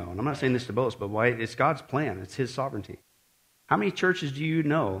do you know, and I'm not saying this to boast, but why it's God's plan, it's His sovereignty. How many churches do you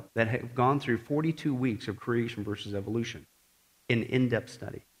know that have gone through 42 weeks of creation versus evolution in in-depth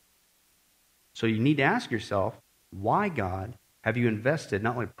study? So you need to ask yourself, why, God, have you invested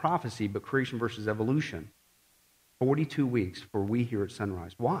not only prophecy, but creation versus evolution? 42 weeks for we here at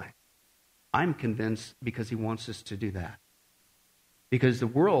Sunrise. Why? I'm convinced because He wants us to do that. Because the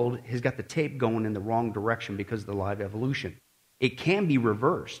world has got the tape going in the wrong direction because of the live evolution. It can be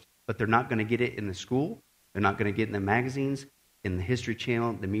reversed, but they're not going to get it in the school. They're not going to get it in the magazines, in the History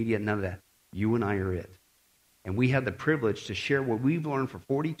Channel, the media, none of that. You and I are it. And we have the privilege to share what we've learned for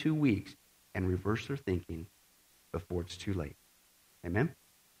 42 weeks and reverse their thinking before it's too late. Amen?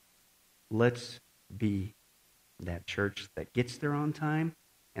 Let's be that church that gets there on time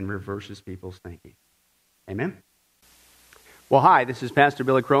and reverses people's thinking. Amen? Well, hi, this is Pastor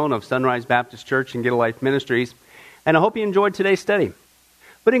Billy Crone of Sunrise Baptist Church and Get a Life Ministries, and I hope you enjoyed today's study.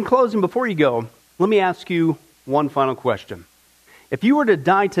 But in closing, before you go, let me ask you one final question. If you were to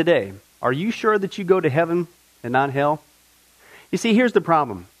die today, are you sure that you go to heaven and not hell? You see, here's the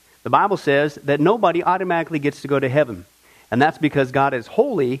problem. The Bible says that nobody automatically gets to go to heaven, and that's because God is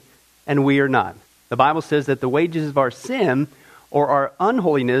holy and we are not. The Bible says that the wages of our sin or our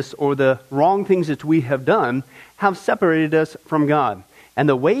unholiness or the wrong things that we have done have separated us from God. And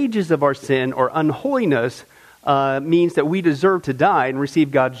the wages of our sin or unholiness means that we deserve to die and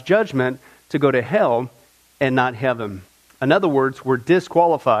receive God's judgment to go to hell and not heaven. In other words, we're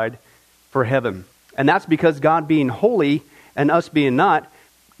disqualified for heaven. And that's because God being holy and us being not,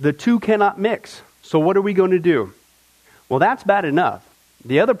 the two cannot mix. So what are we going to do? Well, that's bad enough.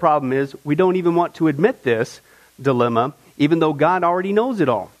 The other problem is we don't even want to admit this dilemma, even though God already knows it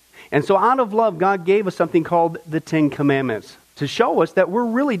all. And so out of love, God gave us something called the Ten Commandments to show us that we're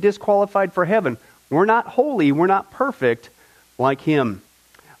really disqualified for heaven. We're not holy. We're not perfect like Him.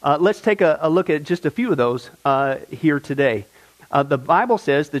 Let's take a look at just a few of those here today. The Bible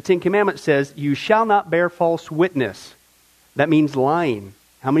says, the Ten Commandments says, you shall not bear false witness. That means lying.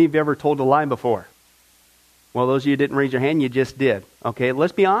 How many of you ever told a lie before? Well, those of you who didn't raise your hand, you just did. Okay,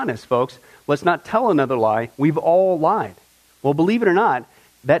 let's be honest, folks. Let's not tell another lie. We've all lied. Well, believe it or not,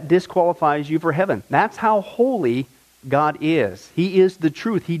 that disqualifies you for heaven. That's how holy God is. He is the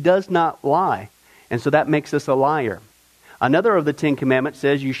truth. He does not lie. And so that makes us a liar. Another of the Ten Commandments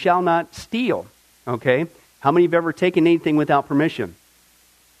says, you shall not steal. Okay? How many have ever taken anything without permission?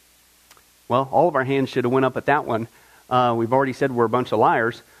 Well, all of our hands should have went up at that one. We've already said we're a bunch of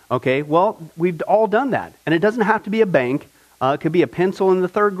liars. Okay, well, we've all done that. And it doesn't have to be a bank. It could be a pencil in the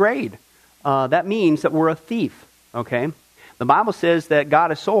 3rd grade. That means that we're a thief. Okay? The Bible says that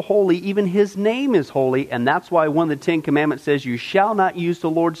God is so holy, even His name is holy, and that's why one of the 10 Commandments says, you shall not use the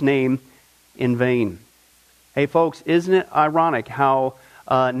Lord's name in vain. Hey folks, isn't it ironic how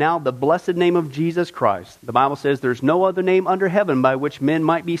now the blessed name of Jesus Christ, the Bible says there's no other name under heaven by which men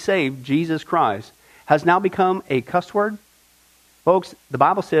might be saved, Jesus Christ, has now become a cuss word? Folks, the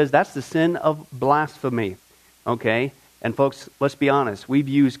Bible says that's the sin of blasphemy. Okay? And folks, let's be honest, we've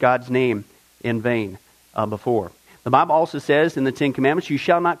used God's name in vain before. The Bible also says in the 10 Commandments, you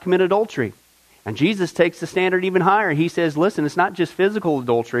shall not commit adultery. And Jesus takes the standard even higher. He says, listen, it's not just physical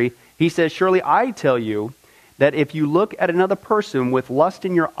adultery. He says, surely I tell you that if you look at another person with lust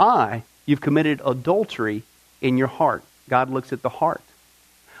in your eye, you've committed adultery in your heart. God looks at the heart.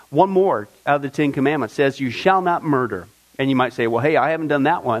 One more out of the 10 Commandments says, you shall not murder. And you might say, well, hey, I haven't done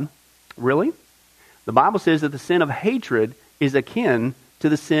that one. Really? The Bible says that the sin of hatred is akin to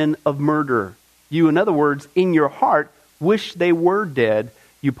the sin of murder. You, in other words, in your heart, wish they were dead.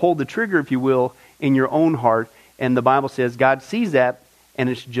 You pulled the trigger, if you will, in your own heart. And the Bible says God sees that, and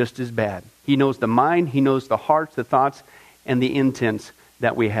it's just as bad. He knows the mind, He knows the hearts, the thoughts, and the intents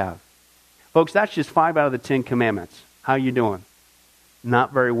that we have. Folks, that's just 5 out of the 10 Commandments. How you doing?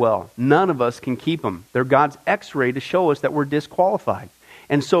 Not very well. None of us can keep them. They're God's x-ray to show us that we're disqualified.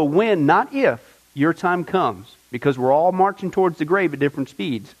 And so when, not if, your time comes, because we're all marching towards the grave at different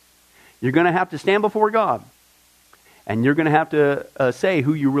speeds, you're going to have to stand before God. And you're going to have to say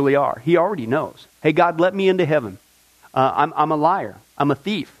who you really are. He already knows. Hey, God, let me into heaven. I'm a liar. I'm a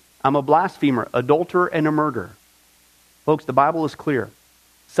thief. I'm a blasphemer, adulterer, and a murderer. Folks, the Bible is clear.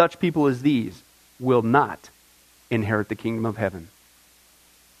 Such people as these will not inherit the kingdom of heaven.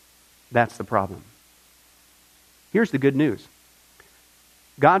 That's the problem. Here's the good news.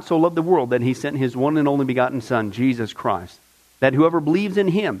 God so loved the world that He sent His one and only begotten Son, Jesus Christ, that whoever believes in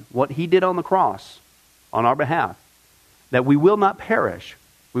Him, what He did on the cross on our behalf, that we will not perish,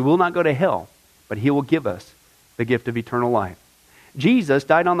 we will not go to hell, but He will give us the gift of eternal life. Jesus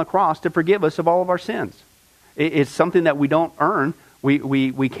died on the cross to forgive us of all of our sins. It's something that we don't earn.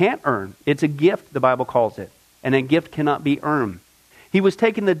 We can't earn. It's a gift, the Bible calls it. And a gift cannot be earned. He was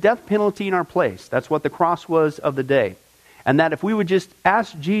taking the death penalty in our place. That's what the cross was of the day. And that if we would just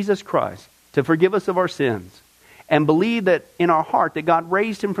ask Jesus Christ to forgive us of our sins and believe that in our heart that God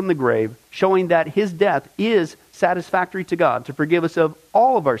raised Him from the grave, showing that His death is satisfactory to God to forgive us of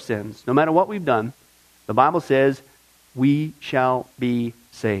all of our sins, no matter what we've done, the Bible says we shall be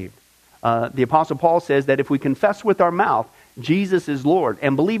saved. The Apostle Paul says that if we confess with our mouth Jesus is Lord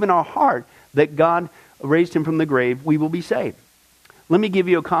and believe in our heart that God raised Him from the grave, we will be saved. Let me give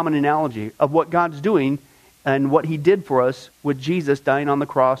you a common analogy of what God's doing and what He did for us with Jesus dying on the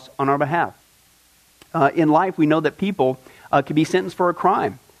cross on our behalf. In life, we know that people can be sentenced for a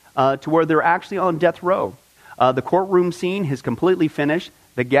crime to where they're actually on death row. The courtroom scene has completely finished.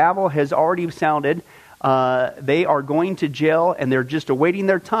 The gavel has already sounded. They are going to jail, and they're just awaiting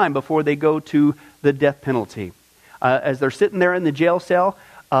their time before they go to the death penalty. As they're sitting there in the jail cell,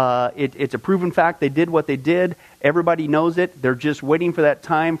 it's a proven fact they did what they did. Everybody knows it. They're just waiting for that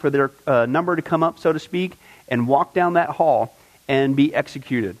time for their number to come up, so to speak, and walk down that hall and be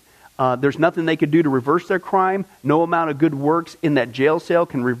executed. There's nothing they could do to reverse their crime. No amount of good works in that jail cell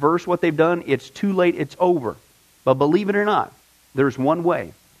can reverse what they've done. It's too late. It's over. But believe it or not, there's one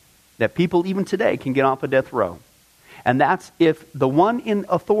way that people even today can get off of death row. And that's if the one in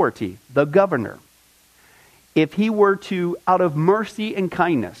authority, the governor, if he were to, out of mercy and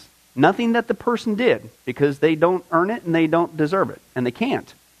kindness, nothing that the person did, because they don't earn it and they don't deserve it, and they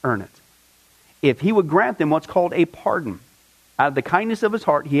can't earn it, if he would grant them what's called a pardon, out of the kindness of his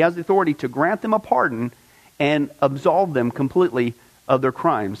heart, he has the authority to grant them a pardon and absolve them completely of their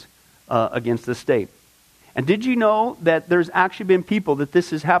crimes against the state. And did you know that there's actually been people that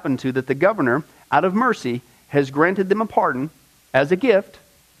this has happened to, that the governor, out of mercy, has granted them a pardon as a gift,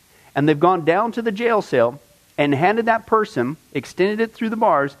 and they've gone down to the jail cell and handed that person, extended it through the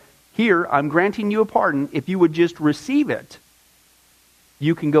bars, here, I'm granting you a pardon. If you would just receive it,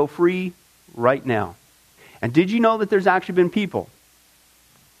 you can go free right now. And did you know that there's actually been people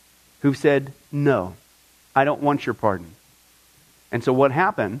who've said, no, I don't want your pardon. And so what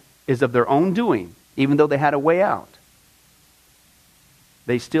happened is, of their own doing, even though they had a way out,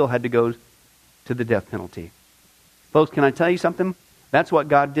 they still had to go to the death penalty. Folks, can I tell you something? That's what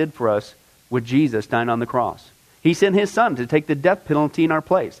God did for us with Jesus dying on the cross. He sent His Son to take the death penalty in our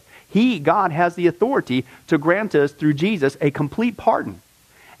place. God has the authority to grant us through Jesus a complete pardon.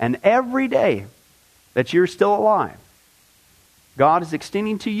 And every day that you're still alive, God is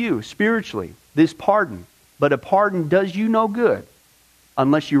extending to you spiritually this pardon. But a pardon does you no good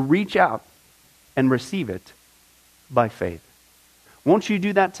unless you reach out and receive it by faith. Won't you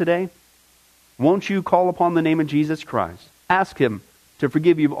do that today? Won't you call upon the name of Jesus Christ? Ask Him to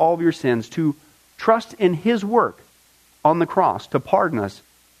forgive you of all of your sins, to trust in His work on the cross to pardon us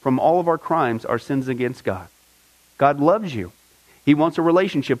from all of our crimes, our sins against God. God loves you. He wants a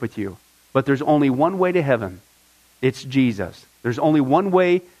relationship with you. But there's only one way to heaven. It's Jesus. There's only one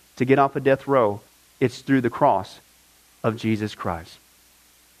way to get off a death row. It's through the cross of Jesus Christ.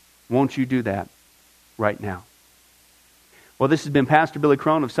 Won't you do that right now? Well, this has been Pastor Billy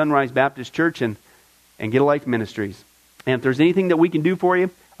Crone of Sunrise Baptist Church and Get a Life Ministries. And if there's anything that we can do for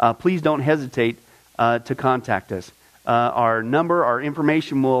you, please don't hesitate to contact us. Our number, our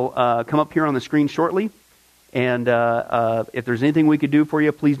information will come up here on the screen shortly. And if there's anything we could do for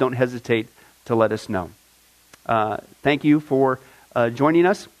you, please don't hesitate to let us know. Thank you for joining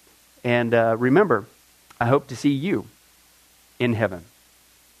us. And remember, I hope to see you in heaven.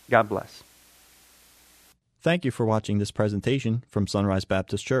 God bless. Thank you for watching this presentation from Sunrise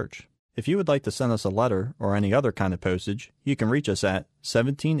Baptist Church. If you would like to send us a letter or any other kind of postage, you can reach us at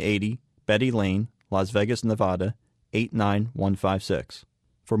 1780 Betty Lane, Las Vegas, Nevada, 89156.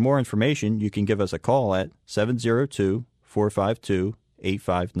 For more information, you can give us a call at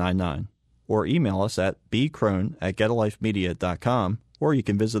 702-452-8599 or email us at bcrone@getalifemedia.com, or you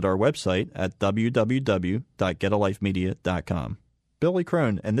can visit our website at www.getalifemedia.com. Billy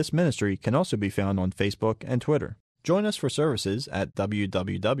Crone and this ministry can also be found on Facebook and Twitter. Join us for services at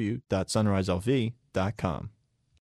www.sunriselv.com.